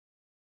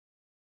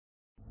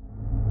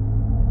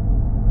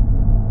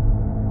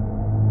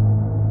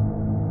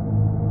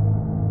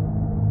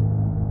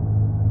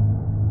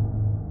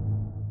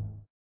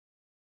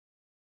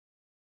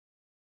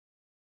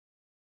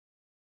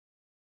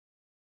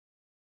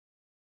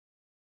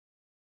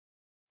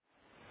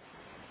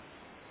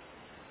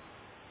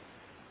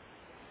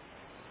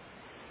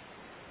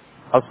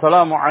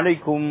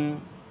Assalamualaikum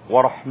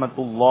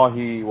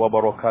warahmatullahi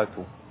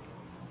wabarakatuh.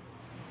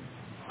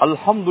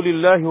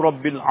 Alhamdulillahi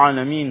rabbil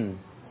alamin.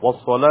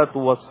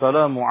 Wassalatu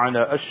wassalamu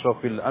ala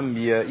ashrafil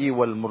anbiya'i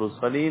wal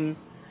mursalin.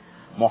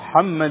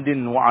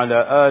 Muhammadin wa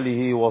ala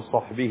alihi wa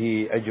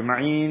sahbihi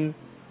ajma'in.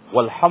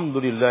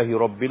 Walhamdulillahi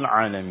rabbil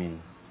alamin.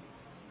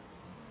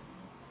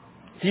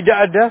 Tidak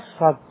ada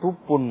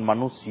satupun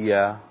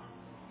manusia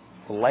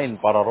selain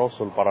para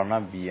rasul, para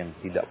nabi yang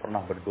tidak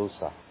pernah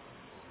berdosa.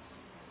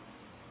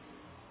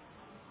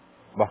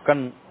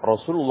 Bahkan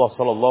Rasulullah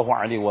sallallahu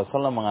alaihi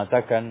wasallam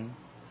mengatakan,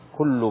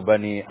 "Kullu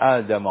bani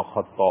Adam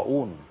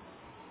khatta'un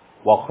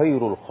wa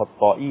khairul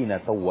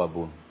khatta'ina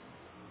tawwabun."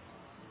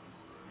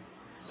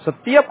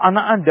 Setiap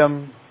anak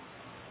Adam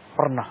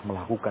pernah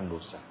melakukan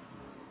dosa.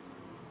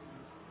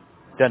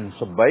 Dan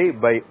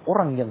sebaik-baik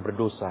orang yang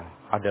berdosa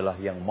adalah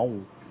yang mau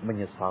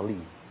menyesali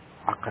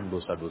akan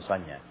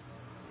dosa-dosanya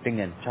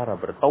dengan cara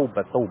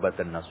bertaubat,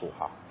 taubatan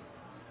nasuha.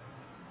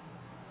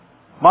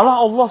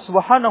 Malah Allah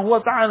Subhanahu wa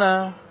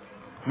taala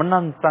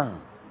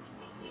menantang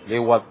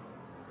lewat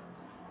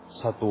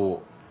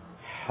satu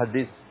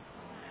hadis,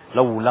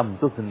 "Lau lam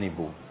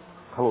tuznibu."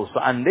 Kalau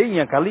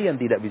seandainya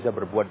kalian tidak bisa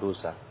berbuat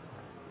dosa,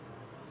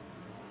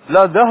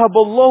 la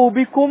dhahaballahu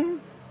bikum,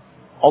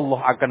 Allah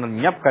akan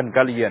menyiapkan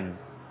kalian,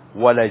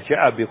 wala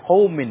ja'a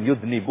biqaumin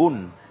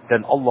yudnibun,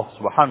 dan Allah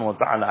Subhanahu wa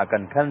taala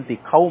akan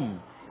ganti kaum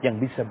yang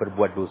bisa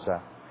berbuat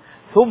dosa.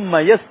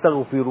 Thumma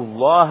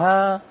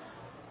yastaghfirullaha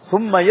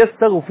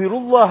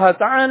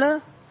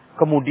ta'ala,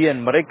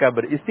 kemudian mereka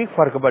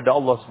beristighfar kepada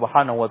Allah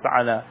Subhanahu wa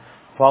taala,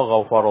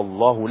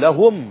 faghfarallahu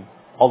lahum,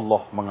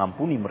 Allah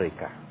mengampuni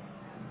mereka.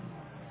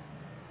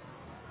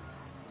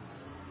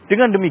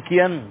 Dengan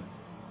demikian,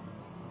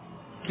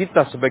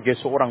 kita sebagai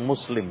seorang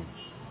muslim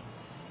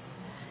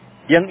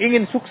yang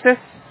ingin sukses,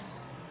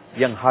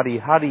 yang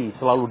hari-hari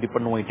selalu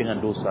dipenuhi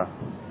dengan dosa,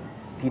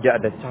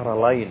 tidak ada cara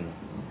lain,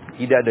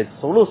 tidak ada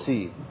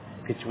solusi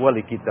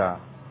kecuali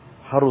kita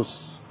harus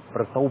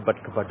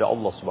bertaubat kepada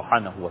Allah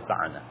Subhanahu wa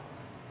taala.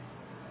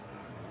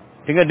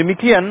 Dengan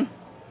demikian,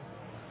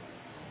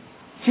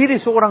 ciri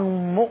seorang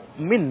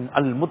mukmin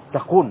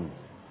al-muttaqun,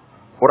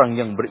 orang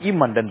yang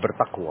beriman dan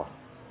bertakwa.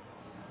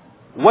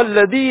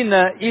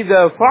 Walladzina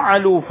idza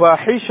fa'alu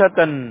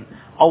fahishatan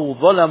aw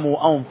zalamu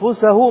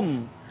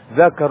anfusahum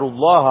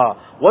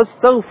dzakarullaha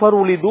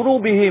wastaghfaru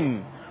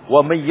lidunubihim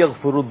wa may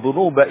yaghfiru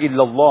dzunuba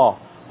illa Allah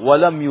wa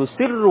lam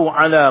yusirru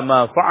ala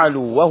ma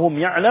fa'alu wa hum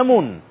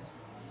ya'lamun.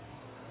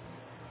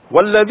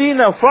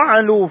 Walladzina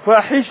fa'alu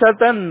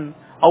fahishatan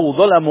aw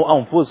zalamu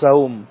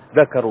anfusahum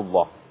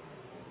dzakarullah,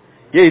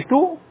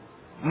 yaitu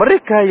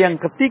mereka yang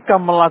ketika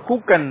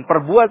melakukan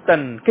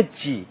perbuatan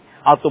keji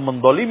atau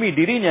mendolimi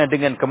dirinya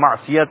dengan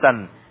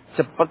kemaksiatan,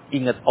 cepat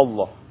ingat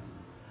Allah.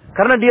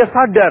 Karena dia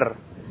sadar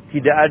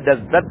tidak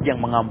ada zat yang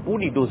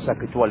mengampuni dosa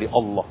kecuali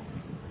Allah.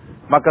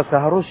 Maka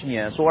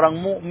seharusnya seorang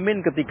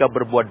mukmin ketika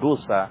berbuat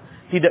dosa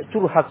tidak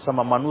curhat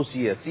sama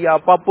manusia,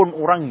 siapapun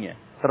orangnya,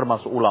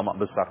 termasuk ulama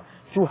besar.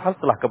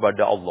 Curhatlah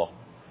kepada Allah.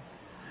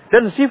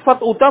 Dan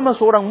sifat utama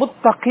seorang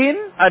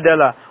muttaqin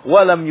adalah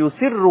walam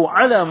yusirru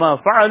ala ma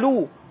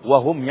fa'alu wa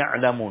hum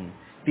ya'lamun.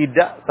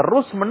 Tidak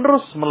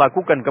terus-menerus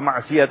melakukan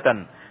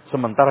kemaksiatan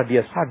sementara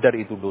dia sadar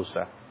itu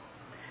dosa.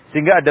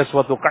 Sehingga ada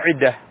suatu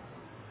kaidah,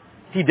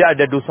 tidak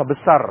ada dosa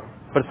besar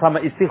bersama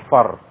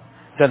istighfar,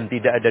 dan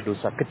tidak ada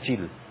dosa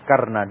kecil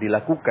karena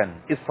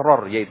dilakukan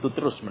israr, yaitu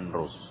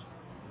terus-menerus.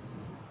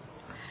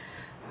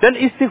 Dan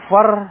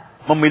istighfar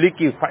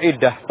memiliki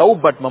faedah,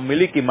 taubat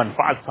memiliki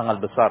manfaat sangat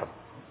besar.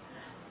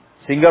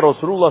 Sehingga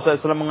Rasulullah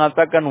SAW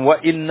mengatakan, wa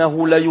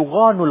innahu la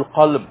yughanul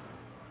qalb.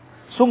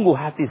 Sungguh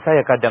hati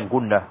saya kadang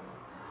gundah.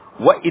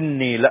 Wa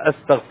inni la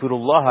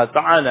astaghfirullah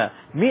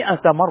ta'ala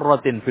mi'ata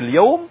marratin fil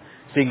yawm.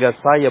 Sehingga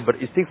saya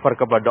beristighfar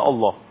kepada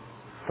Allah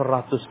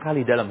 100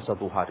 kali dalam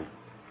satu hari.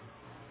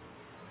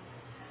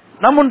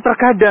 Namun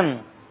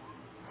terkadang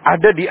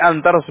ada di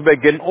antara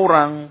sebagian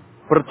orang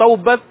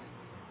bertaubat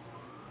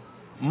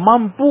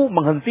mampu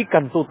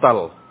menghentikan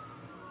total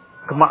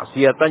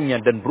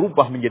kemaksiatannya dan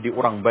berubah menjadi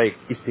orang baik,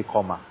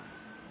 istiqomah.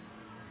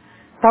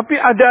 Tapi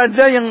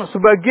ada yang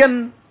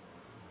sebagian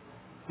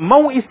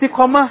mau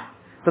istiqomah,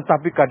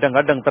 tetapi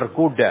kadang-kadang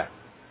tergoda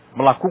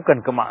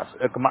melakukan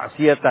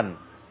kemaksiatan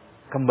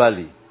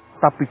kembali,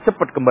 tapi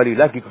cepat kembali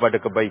lagi kepada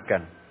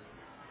kebaikan.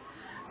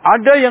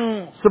 Ada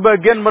yang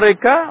sebagian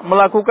mereka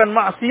melakukan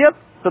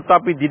maksiat,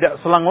 tetapi tidak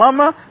selang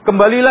lama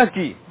kembali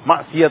lagi,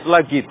 maksiat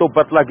lagi,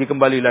 tobat lagi,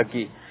 kembali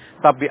lagi.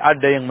 Tapi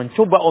ada yang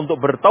mencoba untuk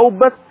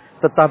bertaubat,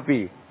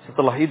 tetapi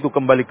setelah itu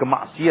kembali ke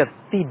maksiat,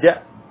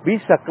 tidak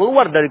bisa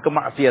keluar dari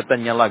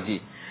kemaksiatannya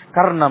lagi.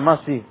 Karena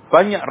masih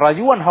banyak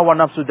rayuan hawa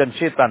nafsu dan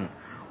setan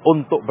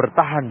untuk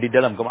bertahan di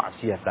dalam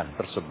kemaksiatan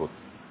tersebut.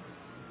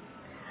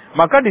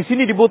 Maka di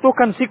sini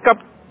dibutuhkan sikap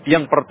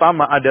yang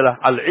pertama adalah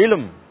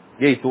al-ilm,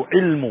 yaitu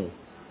ilmu.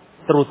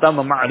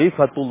 Terutama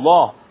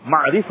ma'rifatullah,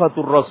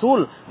 ma'rifatul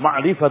rasul,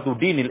 ma'rifatul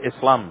dinil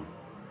Islam.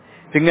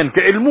 Dengan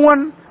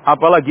keilmuan,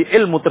 apalagi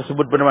ilmu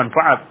tersebut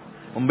bermanfaat,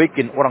 membuat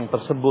orang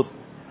tersebut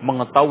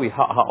mengetahui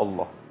hak-hak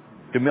Allah.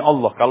 Demi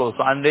Allah, kalau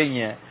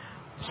seandainya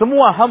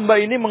Semua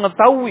hamba ini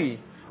mengetahui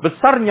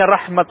besarnya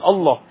rahmat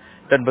Allah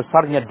dan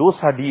besarnya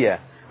dosa dia,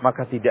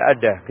 maka tidak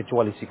ada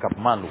kecuali sikap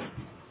malu.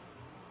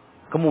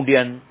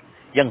 Kemudian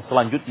yang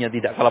selanjutnya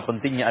tidak kalah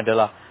pentingnya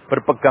adalah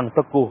berpegang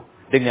teguh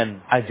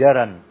dengan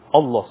ajaran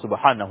Allah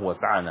Subhanahu wa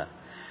taala.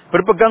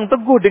 Berpegang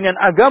teguh dengan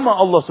agama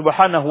Allah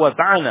Subhanahu wa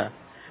taala.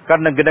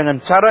 Karena dengan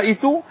cara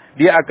itu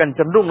dia akan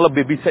cenderung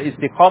lebih bisa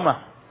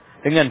istiqamah.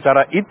 Dengan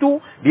cara itu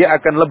dia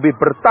akan lebih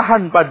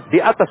bertahan di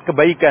atas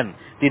kebaikan,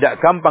 tidak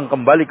gampang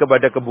kembali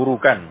kepada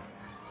keburukan.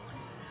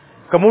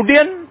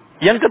 Kemudian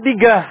yang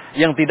ketiga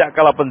yang tidak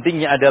kalah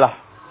pentingnya adalah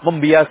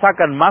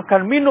membiasakan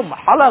makan minum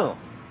halal.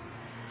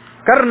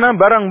 Karena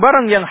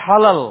barang-barang yang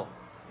halal,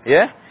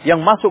 ya,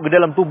 yang masuk ke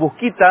dalam tubuh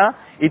kita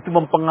itu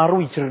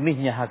mempengaruhi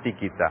jernihnya hati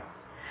kita.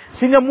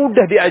 Sehingga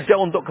mudah diajak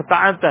untuk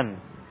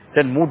ketaatan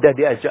dan mudah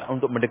diajak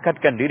untuk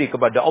mendekatkan diri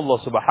kepada Allah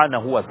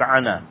Subhanahu wa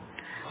taala.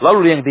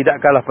 Lalu yang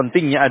tidak kalah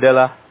pentingnya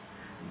adalah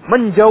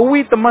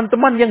menjauhi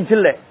teman-teman yang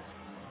jelek.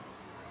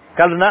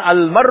 Karena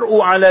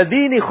al-mar'u ala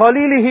dini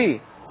khalilihi,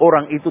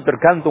 orang itu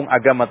tergantung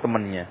agama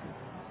temannya.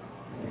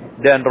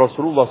 Dan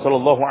Rasulullah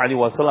sallallahu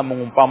alaihi wasallam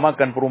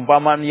mengumpamakan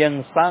perumpamaan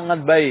yang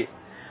sangat baik.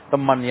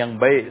 Teman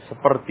yang baik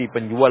seperti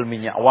penjual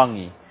minyak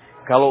wangi.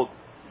 Kalau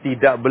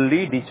tidak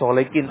beli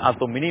dicolekin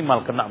atau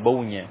minimal kena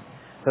baunya.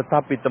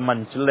 Tetapi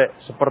teman jelek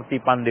seperti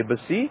pandai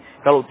besi,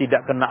 kalau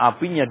tidak kena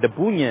apinya,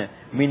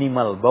 debunya,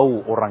 minimal bau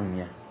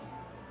orangnya.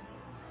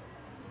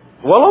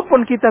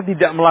 Walaupun kita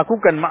tidak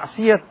melakukan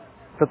maksiat,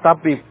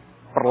 tetapi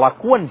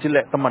perlakuan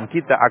jelek teman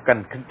kita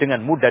akan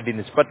dengan mudah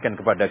dinisbatkan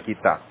kepada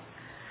kita.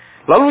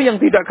 Lalu yang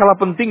tidak kalah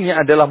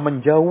pentingnya adalah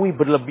menjauhi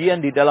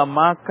berlebihan di dalam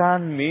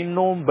makan,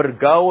 minum,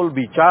 bergaul,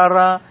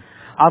 bicara,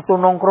 atau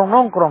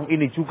nongkrong-nongkrong.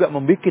 Ini juga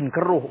membuat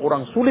keruh,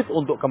 orang sulit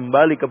untuk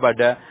kembali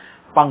kepada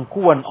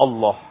pangkuan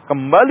Allah,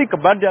 kembali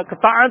kepada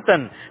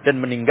ketaatan dan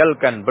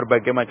meninggalkan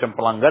berbagai macam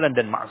pelanggaran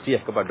dan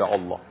maksiat kepada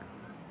Allah.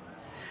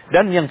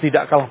 Dan yang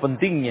tidak kalah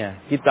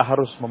pentingnya, kita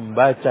harus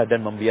membaca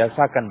dan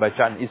membiasakan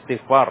bacaan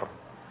istighfar.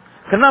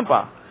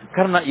 Kenapa?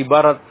 Karena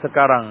ibarat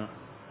sekarang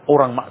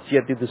orang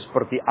maksiat itu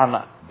seperti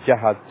anak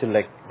jahat,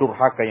 jelek,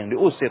 durhaka yang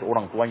diusir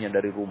orang tuanya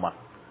dari rumah.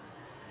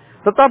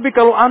 Tetapi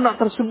kalau anak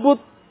tersebut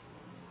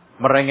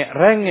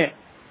merengek-rengek,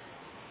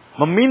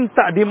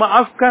 meminta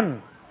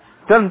dimaafkan,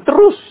 dan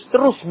terus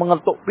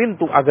mengetuk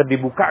pintu agar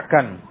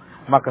dibukakan,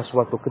 maka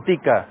suatu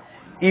ketika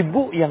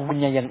ibu yang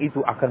penyayang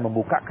itu akan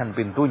membukakan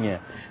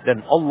pintunya.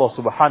 Dan Allah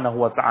Subhanahu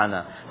wa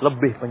ta'ala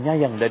lebih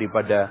penyayang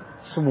daripada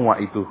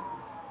semua itu.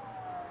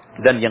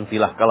 Dan yang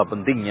tidak kalah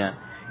pentingnya,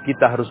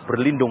 kita harus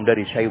berlindung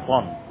dari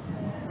syaitan.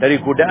 Dari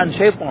godaan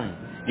syaitan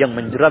yang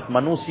menjerat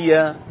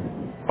manusia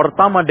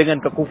pertama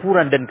dengan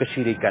kekufuran dan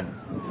kesyirikan.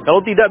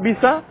 Kalau tidak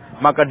bisa,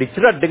 maka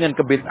dijerat dengan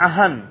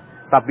kebid'ahan.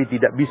 Tapi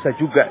tidak bisa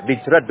juga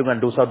dijerat dengan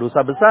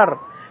dosa-dosa besar.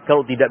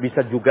 Kalau tidak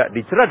bisa juga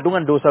dijerat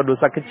dengan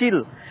dosa-dosa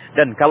kecil.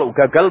 Dan kalau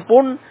gagal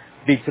pun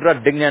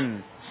dijerat dengan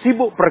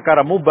sibuk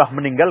perkara mubah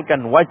meninggalkan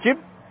wajib.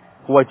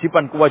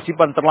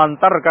 Kewajiban-kewajiban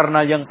terlantar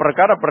karena yang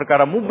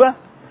perkara-perkara mubah.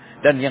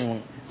 Dan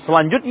yang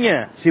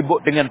selanjutnya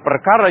sibuk dengan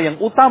perkara yang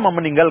utama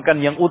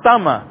meninggalkan yang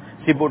utama.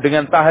 Sibuk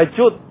dengan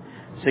tahajud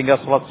sehingga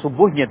sholat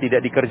subuhnya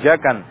tidak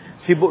dikerjakan.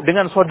 Sibuk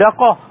dengan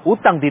sedekah,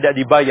 utang tidak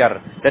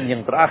dibayar. Dan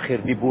yang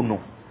terakhir dibunuh.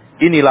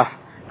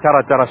 Inilah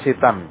cara-cara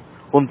setan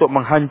untuk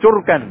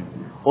menghancurkan,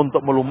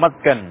 untuk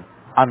melumatkan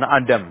anak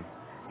Adam.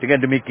 Dengan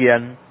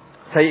demikian,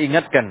 saya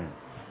ingatkan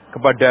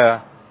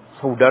kepada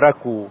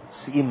saudaraku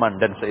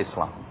seiman dan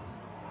seislam.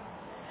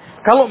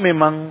 Kalau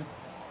memang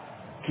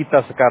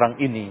kita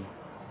sekarang ini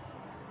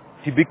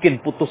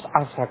dibikin putus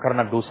asa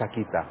karena dosa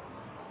kita.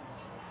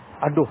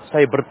 Aduh,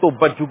 saya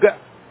bertobat juga,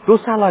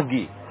 dosa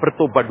lagi.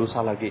 Bertobat dosa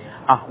lagi.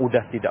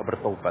 Udah tidak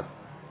bertobat.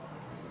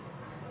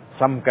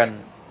 Camkan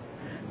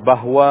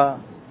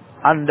bahwa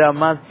Anda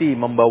mati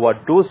membawa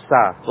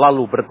dosa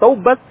lalu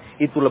bertaubat,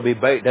 itu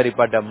lebih baik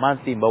daripada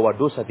mati membawa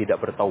dosa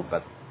tidak bertaubat.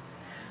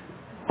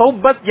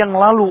 Taubat yang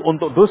lalu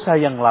untuk dosa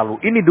yang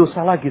lalu. Ini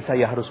dosa lagi,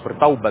 saya harus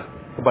bertaubat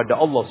kepada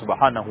Allah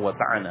Subhanahu wa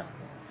ta'ala.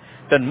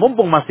 Dan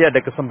mumpung masih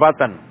ada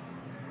kesempatan,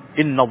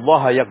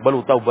 innallaha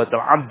yaqbalu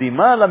taubatal 'abdi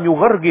ma lam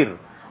yughargir.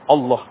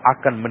 Allah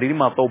akan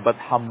menerima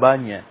taubat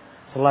hambanya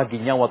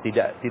selagi nyawa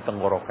tidak di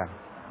tenggorokan.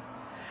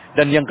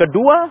 Dan yang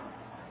kedua,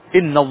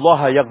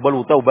 innallaha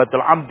yaqbalu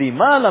taubatal 'abdi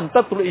ma lam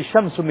tatlu'i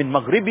syamsu min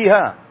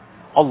maghribiha.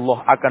 Allah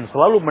akan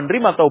selalu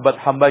menerima taubat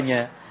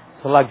hambanya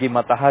selagi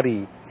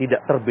matahari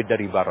tidak terbit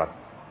dari barat.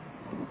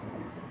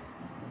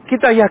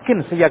 Kita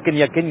yakin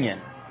seyakin-yakinnya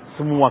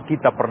semua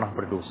kita pernah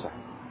berdosa.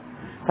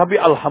 Tapi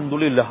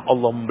alhamdulillah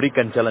Allah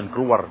memberikan jalan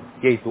keluar,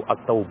 yaitu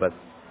at-taubat.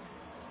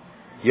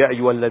 Ya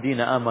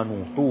ayyuhalladzina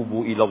amanu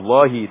tubu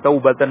ilallahi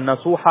taubatan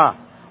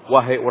nasuha.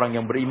 Wahai orang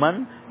yang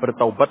beriman,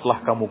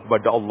 bertaubatlah kamu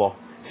kepada Allah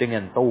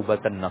dengan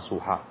taubatan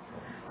nasuha.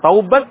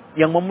 Taubat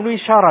yang memenuhi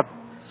syarat.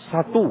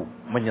 Satu,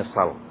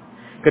 menyesal.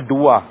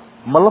 Kedua,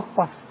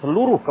 melepas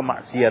seluruh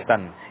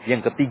kemaksiatan.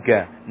 Yang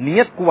ketiga,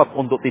 niat kuat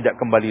untuk tidak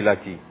kembali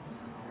lagi.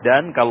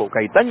 Dan kalau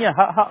kaitannya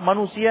hak-hak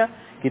manusia,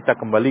 kita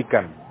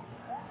kembalikan.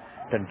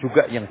 Dan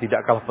juga yang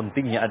tidak kalah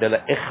pentingnya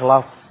adalah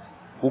ikhlas.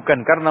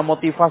 Bukan karena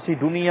motivasi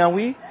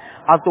duniawi,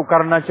 atau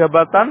karena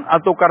jabatan,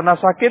 atau karena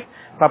sakit.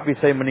 Tapi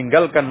saya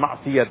meninggalkan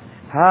maksiat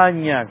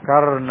hanya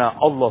karena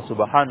Allah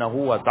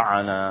subhanahu wa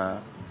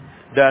ta'ala.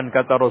 Dan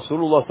kata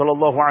Rasulullah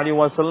sallallahu alaihi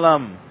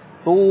wasallam,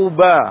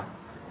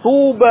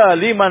 Tuba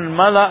liman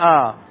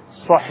mala'a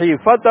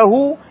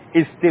sahifatahu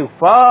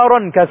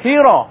istighfaran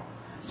katsira.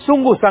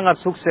 Sungguh sangat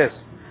sukses,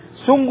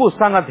 sungguh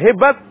sangat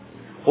hebat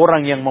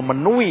orang yang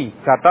memenuhi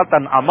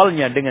catatan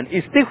amalnya dengan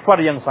istighfar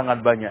yang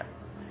sangat banyak.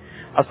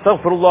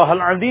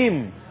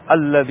 Astaghfirullahaladzim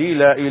alladzi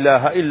la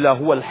ilaha illa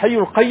huwal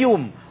hayyul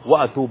qayyum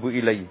wa atubu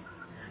ilaih.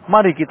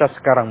 Mari kita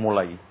sekarang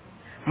mulai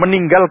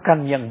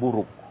meninggalkan yang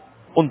buruk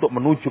untuk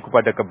menuju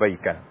kepada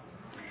kebaikan.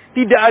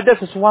 Tidak ada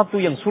sesuatu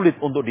yang sulit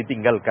untuk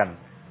ditinggalkan,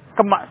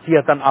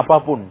 kemaksiatan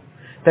apapun.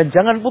 Dan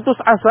jangan putus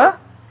asa,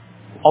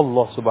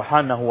 Allah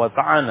subhanahu wa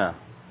ta'ala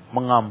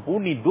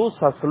mengampuni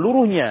dosa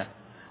seluruhnya.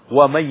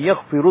 Wa may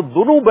yaghfirudz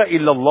dzunuba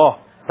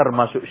illallah,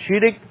 termasuk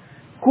syirik,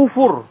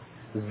 kufur,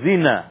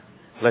 zina,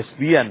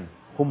 lesbian,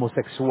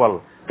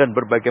 homoseksual, dan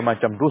berbagai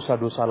macam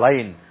dosa-dosa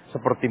lain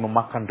seperti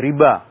memakan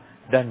riba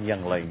dan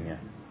yang lainnya.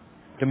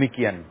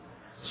 Demikian,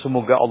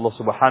 semoga Allah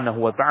subhanahu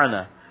wa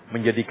ta'ala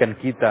menjadikan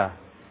kita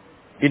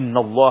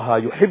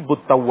innallaha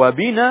yuhibbut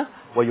tawwabina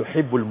wa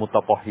yuhibbul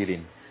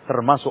mutatahhirin,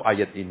 termasuk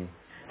ayat ini.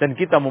 Dan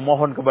kita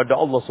memohon kepada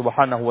Allah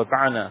subhanahu wa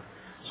ta'ala,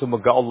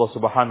 semoga Allah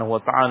subhanahu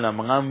wa ta'ala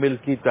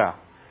mengambil kita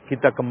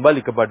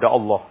kembali kepada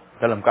Allah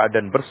dalam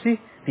keadaan bersih,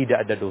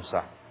 tidak ada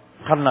dosa.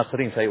 Karena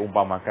sering saya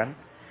umpamakan,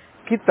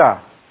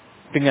 kita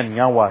dengan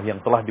nyawa yang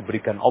telah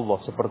diberikan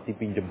Allah seperti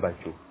pinjam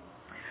baju.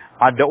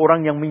 Ada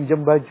orang yang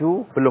minjem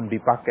baju, belum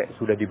dipakai,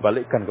 sudah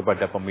dibalikkan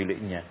kepada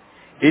pemiliknya.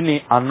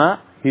 Ini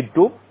anak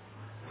hidup,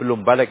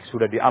 belum balik,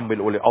 sudah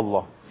diambil oleh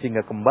Allah,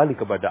 sehingga kembali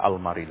kepada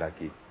almari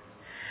lagi.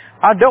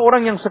 Ada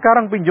orang yang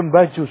sekarang pinjam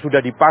baju,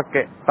 sudah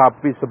dipakai,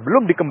 tapi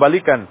sebelum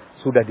dikembalikan,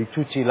 sudah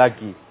dicuci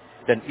lagi.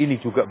 Dan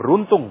ini juga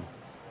beruntung,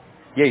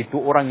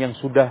 yaitu orang yang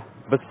sudah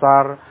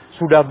besar,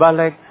 sudah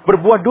balik,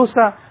 berbuat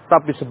dosa,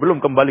 tapi sebelum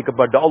kembali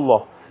kepada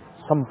Allah,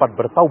 sempat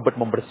bertaubat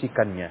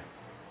membersihkannya.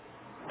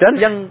 Dan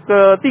yang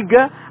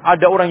ketiga,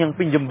 ada orang yang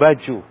pinjam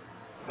baju,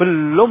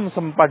 belum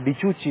sempat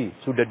dicuci,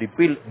 sudah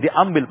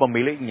diambil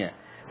pemiliknya.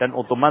 Dan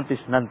otomatis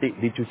nanti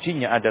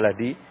dicucinya adalah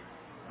di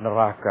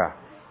neraka.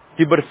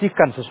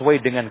 Dibersihkan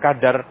sesuai dengan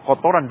kadar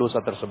kotoran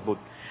dosa tersebut.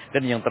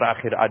 Dan yang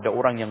terakhir, ada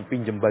orang yang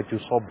pinjam baju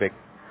sobek.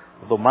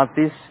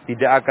 Otomatis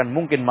tidak akan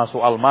mungkin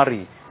masuk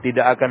almari,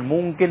 tidak akan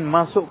mungkin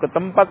masuk ke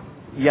tempat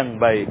yang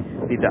baik.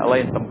 Tidak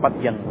lain tempat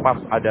yang pas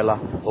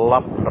adalah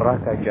lap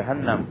neraka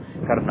jahanam.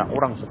 Karena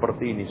orang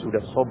seperti ini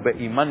sudah sobek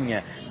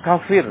imannya,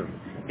 kafir.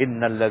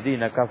 Innal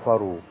ladzina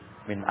kafaru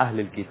min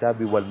ahlil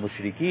kitabi wal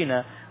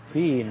musyrikina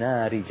fi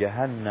nari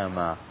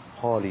jahannama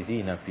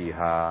khalidina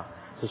fiha.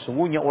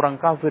 Sesungguhnya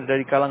orang kafir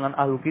dari kalangan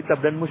ahlu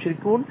kitab dan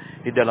musyrikun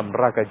di dalam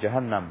neraka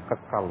jahanam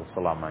kekal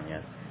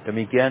selamanya.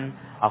 Demikian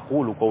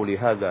aqulu qouli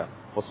hadza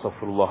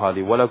wastaghfirullah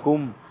li wa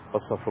lakum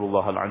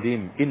wastaghfirullahal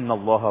azim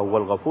innallaha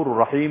huwal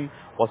ghafurur rahim.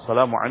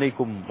 Wassalamu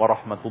alaikum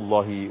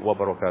warahmatullahi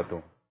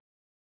wabarakatuh.